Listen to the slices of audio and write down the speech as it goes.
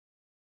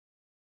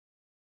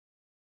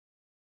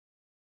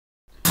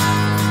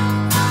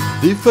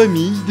Des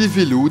familles, des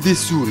vélos, des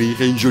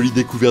sourires et une jolie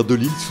découverte de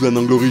l'île sous un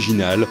angle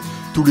original.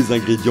 Tous les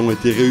ingrédients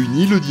étaient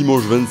réunis le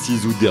dimanche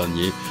 26 août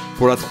dernier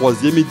pour la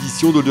 3e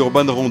édition de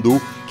l'Urban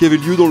Rando qui avait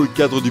lieu dans le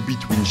cadre du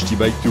BTWIN Ch'ti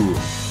Bike Tour.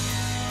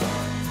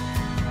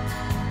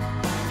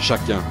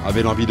 Chacun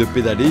avait l'envie de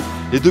pédaler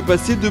et de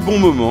passer de bons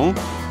moments.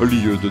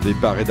 Lieu de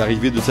départ et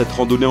d'arrivée de cette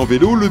randonnée en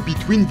vélo, le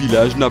BTWIN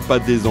Village n'a pas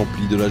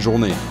désempli de la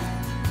journée.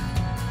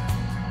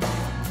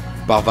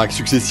 Par vagues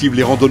successives,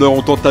 les randonneurs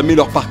ont entamé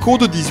leur parcours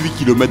de 18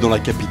 km dans la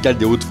capitale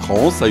des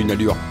Hauts-de-France à une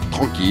allure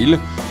tranquille.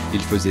 Il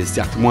faisait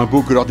certes moins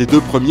beau que lors des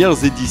 2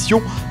 premières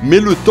éditions, mais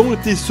le temps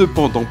était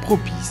cependant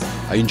propice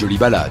à une jolie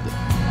balade.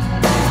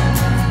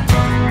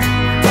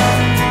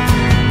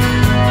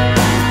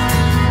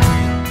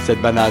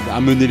 Cette balade a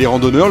mené les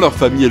randonneurs, leurs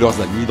familles et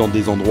leurs amis dans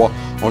des endroits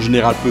en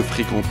général peu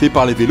fréquentés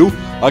par les vélos,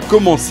 à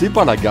commencer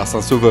par la gare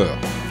Saint-Sauveur.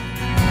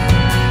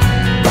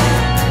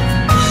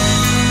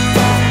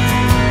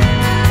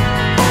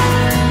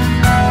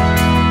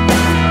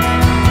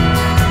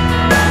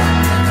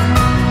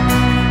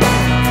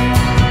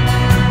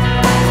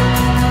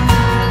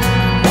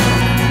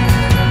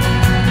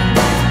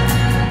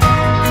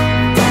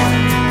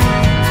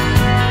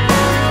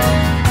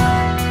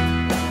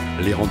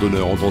 Les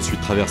randonneurs ont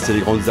ensuite traversé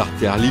les grandes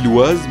artères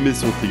lilloises, mais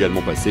sont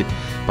également passés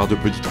par de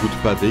petites routes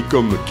pavées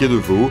comme Quai de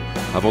Vaud,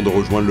 avant de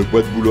rejoindre le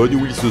bois de Boulogne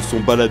où ils se sont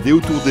baladés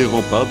autour des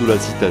remparts de la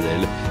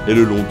citadelle et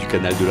le long du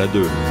canal de la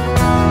Deule.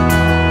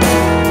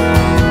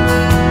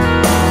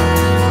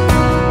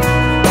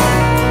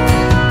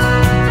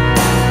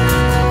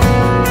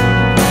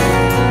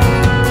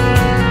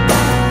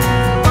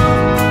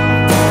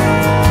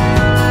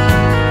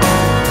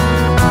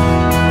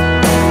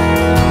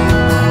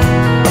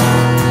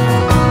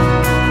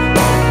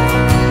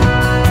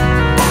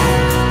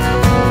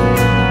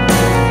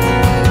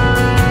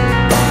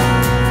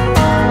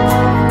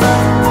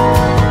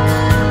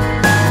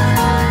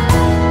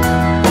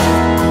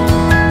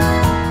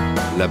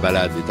 La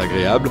balade est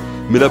agréable,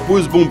 mais la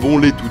pause bonbon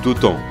l'est tout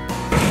autant.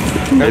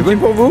 Elle est bonne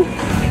pour vous?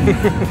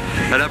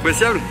 Elle est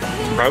appréciable?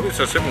 Ah oui,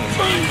 ça c'est bon,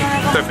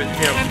 ça fait du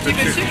bien un petit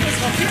peu dessus.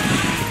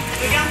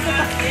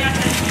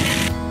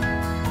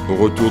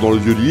 Retour dans le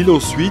Vieux-Lille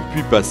ensuite,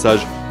 puis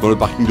passage dans le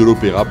parking de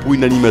l'Opéra pour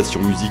une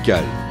animation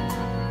musicale.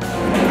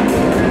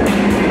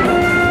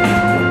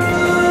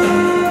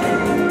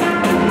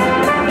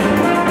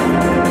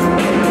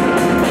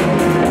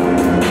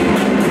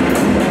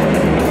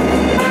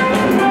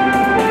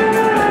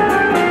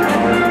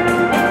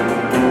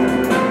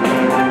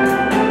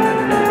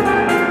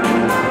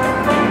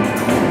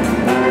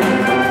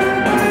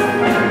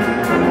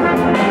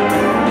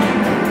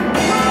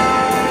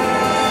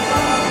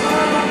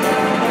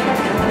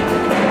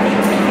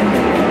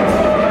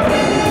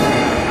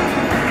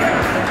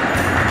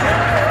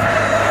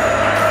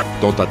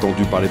 Tant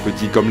attendu par les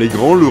petits comme les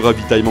grands, le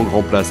ravitaillement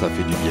Grand Place a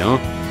fait du bien.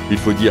 Il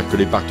faut dire que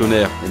les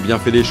partenaires ont bien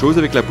fait les choses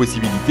avec la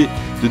possibilité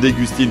de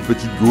déguster une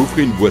petite gaufre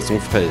et une boisson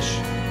fraîche.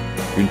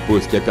 Une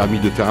pause qui a permis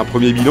de faire un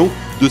premier bilan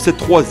de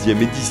cette 3e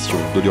édition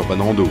de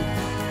l'Urban Rando.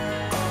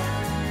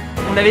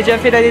 On l'avait déjà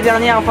fait l'année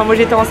dernière, enfin moi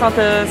j'étais enceinte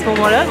à ce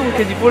moment-là, donc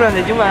du coup on a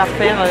dit on va la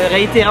refaire,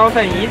 réitérer en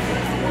famille.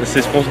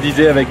 C'est ce qu'on se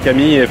disait avec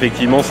Camille,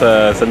 effectivement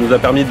ça nous a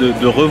permis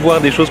de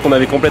revoir des choses qu'on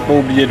avait complètement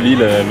oubliées de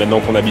l'île,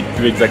 maintenant qu'on n'habite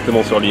plus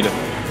exactement sur l'île.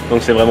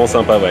 Donc c'est vraiment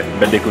sympa, ouais,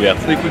 belle découverte.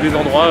 On découvre des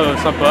endroits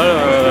sympas,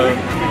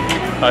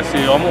 c'est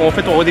vraiment, en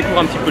fait on redécouvre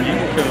un petit peu l'île,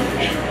 donc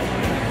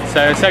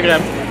c'est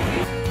agréable.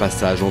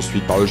 Passage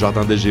ensuite par le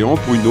Jardin des Géants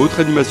pour une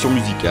autre animation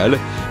musicale.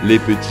 Les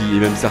petits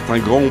et même certains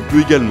grands ont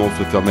pu également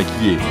se faire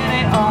maquiller.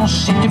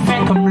 Si tu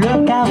fais comme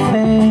le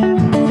café,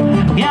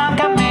 rien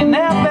qu'à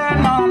m'énerver,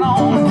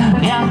 non,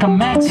 rien qu'à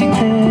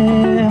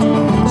m'exciter.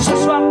 Ce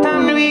soir ta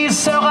nuit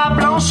sera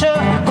blanche,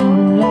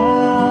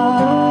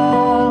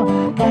 couleur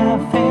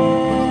café.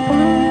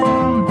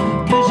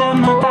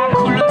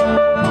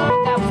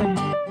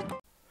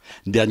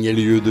 Dernier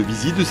lieu de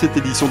visite de cette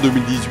édition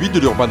 2018 de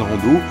l'Urban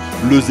Rando,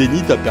 le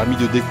Zénith a permis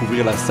de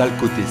découvrir la salle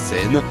côté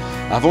Seine,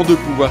 avant de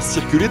pouvoir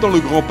circuler dans le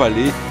Grand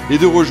Palais et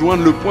de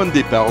rejoindre le point de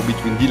départ au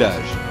BTWIN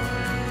Village.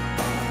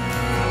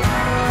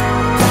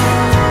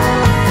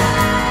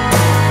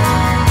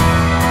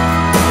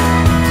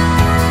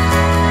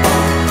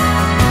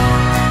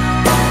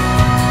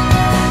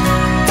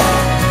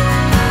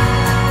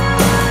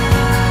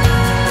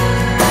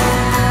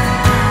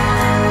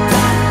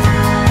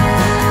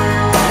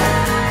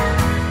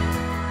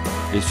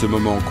 Et ce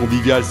moment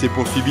convivial s'est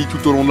poursuivi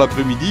tout au long de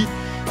l'après-midi,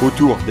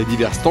 autour des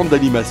divers stands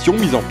d'animation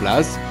mis en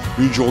place.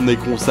 Une journée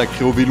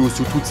consacrée au vélo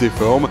sous toutes ses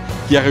formes,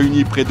 qui a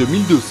réuni près de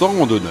 1200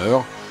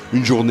 randonneurs.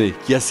 Une journée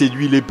qui a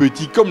séduit les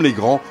petits comme les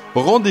grands.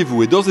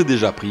 Rendez-vous est d'ores et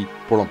déjà pris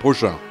pour l'an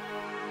prochain.